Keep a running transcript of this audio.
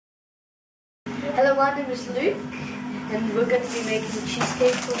Hello, my name is Luke, and we're going to be making a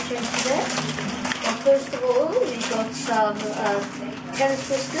cheesecake for change today. Well, first of all, we got some tennis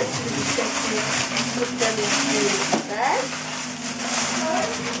biscuits. We're just going to put them into the bag.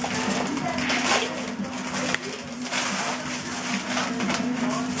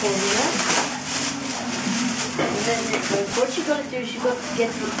 And then what you've got to do is you've got to get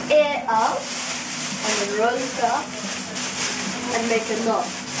the air out and then roll it up and make a knot.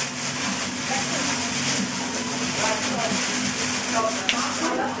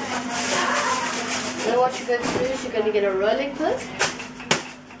 Then what you're going to do is you're going to get a rolling pin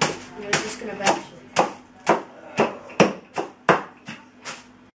and you're just going to bash it.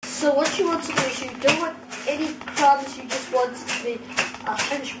 So what you want to do is you don't want any crumbs, you just want it to be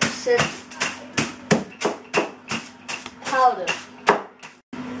 100% powder.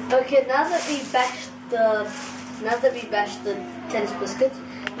 Okay, now that we bashed the tennis biscuits,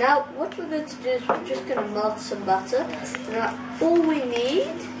 now what we're going to do is we're just going to melt some butter. Now all we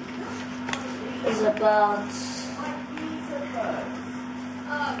need is about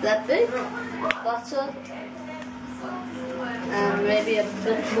that big butter and maybe a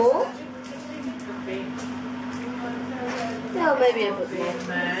bit more. Yeah, maybe a bit more.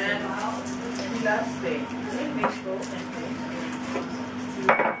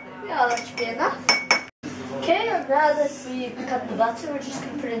 Yeah, that should be enough. Okay, and now that we cut the butter, we're just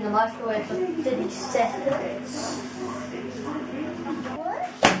going to put it in the microwave for 30 seconds.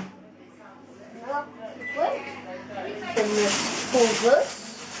 Now, wait. Then let's pour this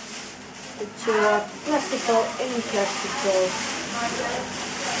into a plastic bowl, any plastic bowl.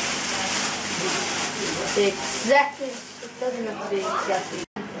 Exactly, it doesn't have to be exactly.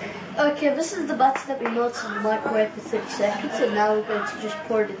 Okay, this is the butter that we melted in the microwave for 30 seconds, and now we're going to just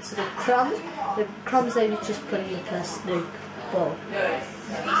pour it into the crumbs. The crumbs that we just put in the plastic bowl.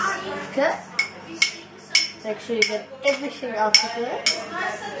 Okay? Make sure you get everything out of it.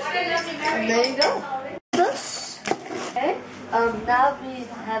 And there you go. This. Okay. Now we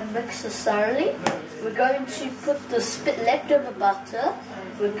have mixed this thoroughly. We're going to put the leftover butter,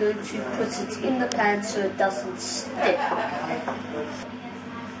 we're going to put it in the pan so it doesn't stick.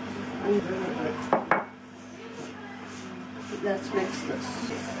 Let's mix this.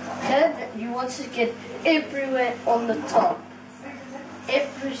 Okay, you want to get everywhere on the top.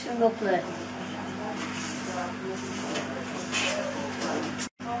 Every single place.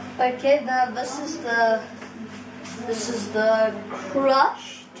 Okay, now this is the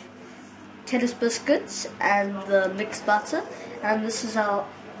crushed tennis biscuits and the mixed butter, and this is our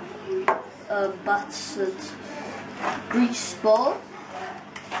buttered grease ball.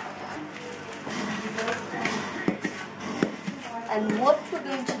 And what we're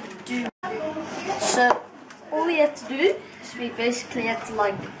going to do, so all we have to do is we basically have to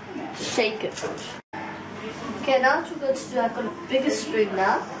like shake it. Okay, now what we're going to do, I've got a bigger spoon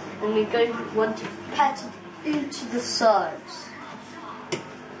now, and we're going to want to pat it into the sides.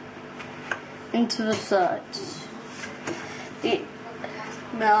 Into the sides.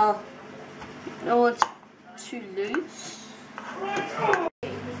 Now, no, it's too loose.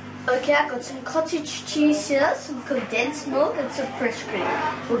 Okay, I got some cottage cheese here, some condensed milk, and some fresh cream.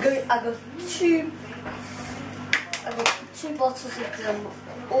 I got two bottles of them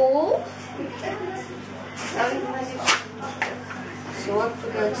all. So what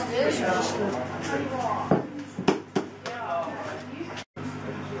we're going to do is we're just going to...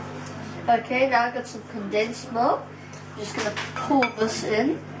 Okay, now I got some condensed milk. I'm just going to pour this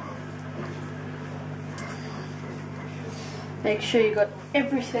in. Make sure you got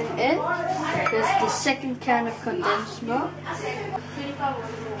everything in. There's the second can of condensed milk.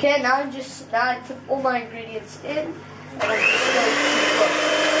 Okay, now I put all my ingredients in, and I'm just going to cook.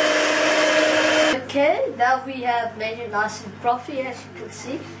 Okay, now we have made it nice and frothy, as you can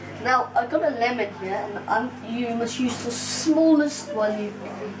see. Now I got a lemon here, and you must use the smallest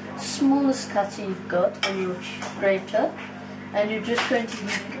cutter you've got on your grater, and you're just going to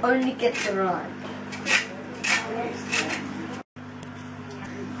only get the rind.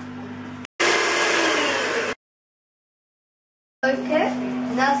 Okay,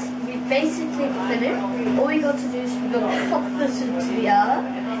 now we basically finished. All we got to do is we got to pop this into the oven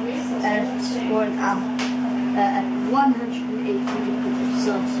and for an hour at 180 degrees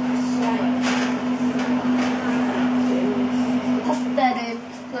Celsius. Pop that in,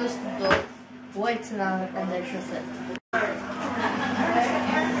 close the door, wait an hour, and then just it.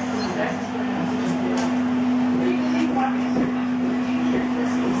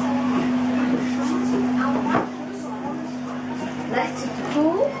 Let it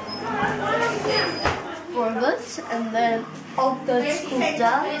cool for a bit, and then after it's cooled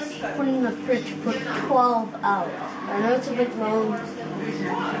Dad's put in the fridge for 12 hours. I know it's a bit long.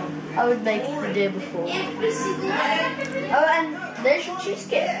 I would make it the day before. Oh, and there's your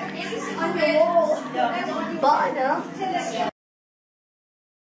cheesecake. Bye now.